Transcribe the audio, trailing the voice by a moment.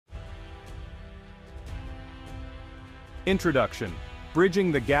Introduction.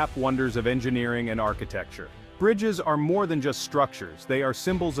 Bridging the gap: wonders of engineering and architecture. Bridges are more than just structures, they are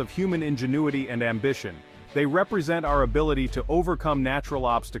symbols of human ingenuity and ambition. They represent our ability to overcome natural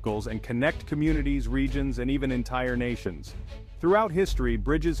obstacles and connect communities, regions, and even entire nations. Throughout history,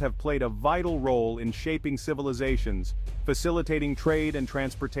 bridges have played a vital role in shaping civilizations, facilitating trade and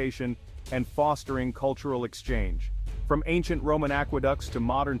transportation, and fostering cultural exchange. From ancient Roman aqueducts to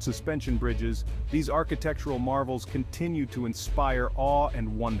modern suspension bridges, these architectural marvels continue to inspire awe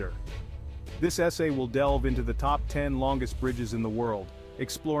and wonder. This essay will delve into the top 10 longest bridges in the world,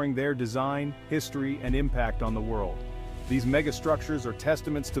 exploring their design, history, and impact on the world. These megastructures are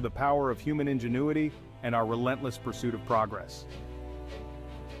testaments to the power of human ingenuity and our relentless pursuit of progress.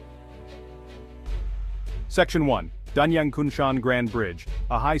 Section 1. Danyang Kunshan Grand Bridge,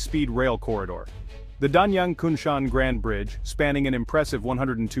 a high-speed rail corridor. The Danyang Kunshan Grand Bridge, spanning an impressive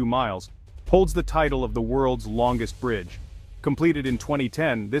 102 miles, holds the title of the world's longest bridge. Completed in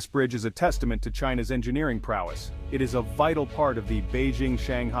 2010, this bridge is a testament to China's engineering prowess. It is a vital part of the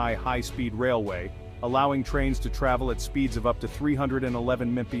Beijing-Shanghai high-speed railway, allowing trains to travel at speeds of up to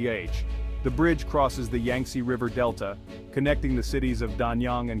 311 mph. The bridge crosses the Yangtze River Delta, connecting the cities of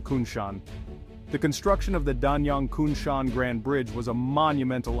Danyang and Kunshan. The construction of the Danyang Kunshan Grand Bridge was a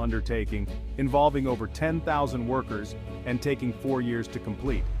monumental undertaking, involving over 10,000 workers and taking 4 years to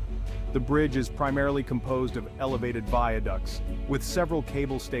complete. The bridge is primarily composed of elevated viaducts, with several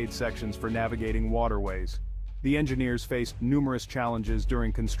cable-stayed sections for navigating waterways. The engineers faced numerous challenges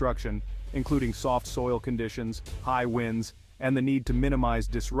during construction, including soft soil conditions, high winds, and the need to minimize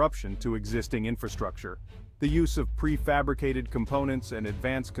disruption to existing infrastructure. The use of prefabricated components and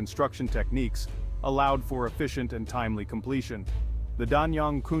advanced construction techniques allowed for efficient and timely completion. The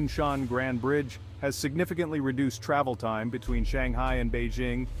Danyang Kunshan Grand Bridge has significantly reduced travel time between Shanghai and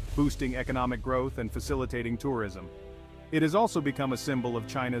Beijing, boosting economic growth and facilitating tourism. It has also become a symbol of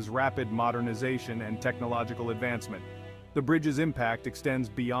China's rapid modernization and technological advancement. The bridge's impact extends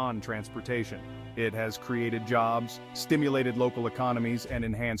beyond transportation. It has created jobs, stimulated local economies, and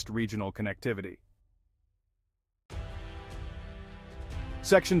enhanced regional connectivity.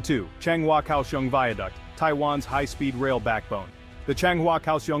 Section 2. Changhua-Kaohsiung Viaduct, Taiwan's high-speed rail backbone. The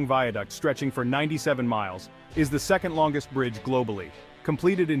Changhua-Kaohsiung Viaduct, stretching for 97 miles, is the second longest bridge globally.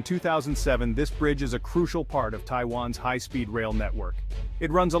 Completed in 2007, this bridge is a crucial part of Taiwan's high-speed rail network.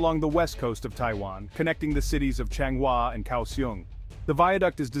 It runs along the west coast of Taiwan, connecting the cities of Changhua and Kaohsiung. The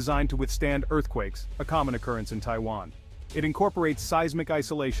viaduct is designed to withstand earthquakes, a common occurrence in Taiwan. It incorporates seismic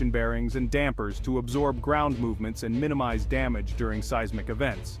isolation bearings and dampers to absorb ground movements and minimize damage during seismic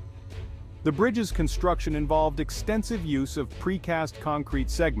events. The bridge's construction involved extensive use of precast concrete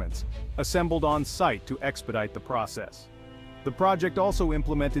segments, assembled on site to expedite the process. The project also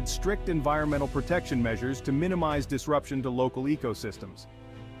implemented strict environmental protection measures to minimize disruption to local ecosystems.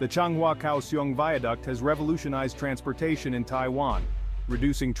 The Changhua-Kaohsiung Viaduct has revolutionized transportation in Taiwan,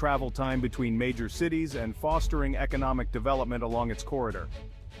 reducing travel time between major cities and fostering economic development along its corridor.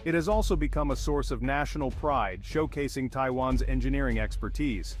 It has also become a source of national pride, showcasing Taiwan's engineering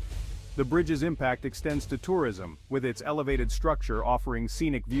expertise. The bridge's impact extends to tourism, with its elevated structure offering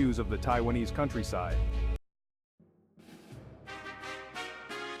scenic views of the Taiwanese countryside.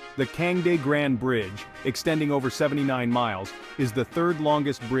 The Kangdae Grand Bridge, extending over 79 miles, is the third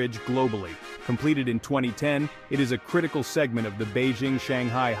longest bridge globally. Completed in 2010, it is a critical segment of the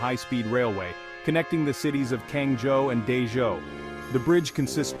Beijing-Shanghai high-speed railway, connecting the cities of Kangzhou and Dezhou. The bridge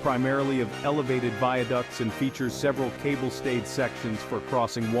consists primarily of elevated viaducts and features several cable-stayed sections for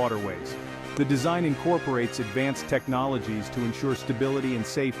crossing waterways. The design incorporates advanced technologies to ensure stability and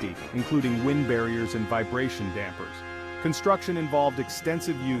safety, including wind barriers and vibration dampers. Construction involved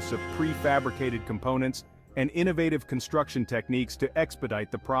extensive use of prefabricated components and innovative construction techniques to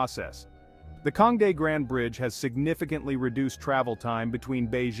expedite the process. The Kangdae Grand Bridge has significantly reduced travel time between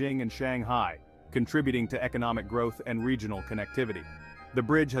Beijing and Shanghai, contributing to economic growth and regional connectivity. The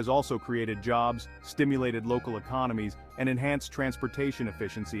bridge has also created jobs, stimulated local economies, and enhanced transportation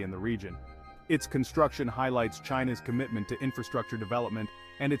efficiency in the region. Its construction highlights China's commitment to infrastructure development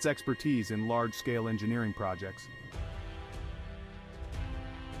and its expertise in large-scale engineering projects.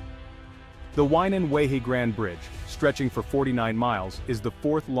 The Wuhan Grand Bridge, stretching for 49 miles, is the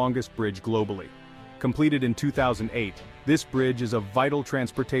fourth longest bridge globally. Completed in 2008, this bridge is a vital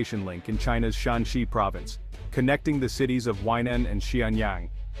transportation link in China's Shanxi province, connecting the cities of Wuhan and Xiang.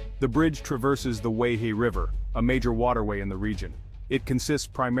 The bridge traverses the Weihe River, a major waterway in the region. It consists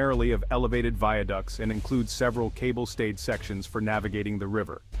primarily of elevated viaducts and includes several cable-stayed sections for navigating the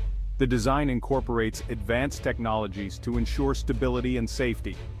river. The design incorporates advanced technologies to ensure stability and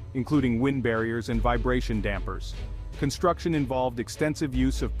safety, including wind barriers and vibration dampers. Construction involved extensive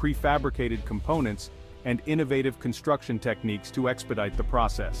use of prefabricated components and innovative construction techniques to expedite the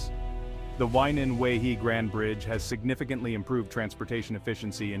process. The Weinan-Weihe Grand Bridge has significantly improved transportation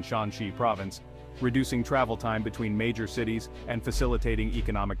efficiency in Shanxi province, reducing travel time between major cities and facilitating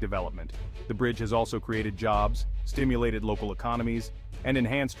economic development. The bridge has also created jobs, stimulated local economies, and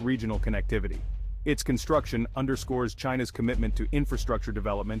enhanced regional connectivity. Its construction underscores China's commitment to infrastructure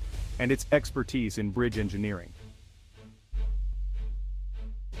development and its expertise in bridge engineering.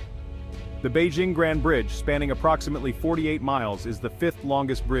 The Beijing Grand Bridge, spanning approximately 48 miles, is the fifth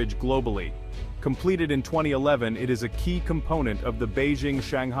longest bridge globally. Completed in 2011, it is a key component of the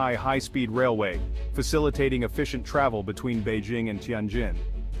Beijing-Shanghai high-speed railway, facilitating efficient travel between Beijing and Tianjin.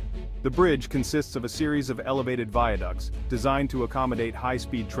 The bridge consists of a series of elevated viaducts, designed to accommodate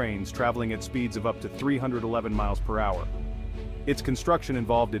high-speed trains traveling at speeds of up to 311 miles per hour. Its construction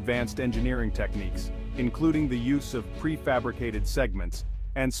involved advanced engineering techniques, including the use of prefabricated segments,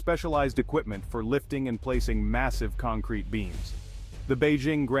 and specialized equipment for lifting and placing massive concrete beams. The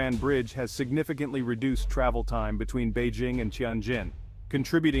Beijing Grand Bridge has significantly reduced travel time between Beijing and Tianjin,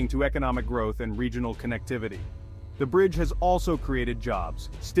 contributing to economic growth and regional connectivity. The bridge has also created jobs,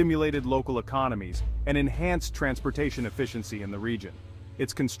 stimulated local economies, and enhanced transportation efficiency in the region.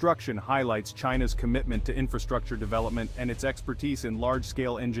 Its construction highlights China's commitment to infrastructure development and its expertise in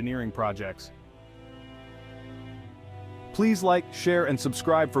large-scale engineering projects. Please like, share, and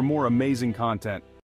subscribe for more amazing content.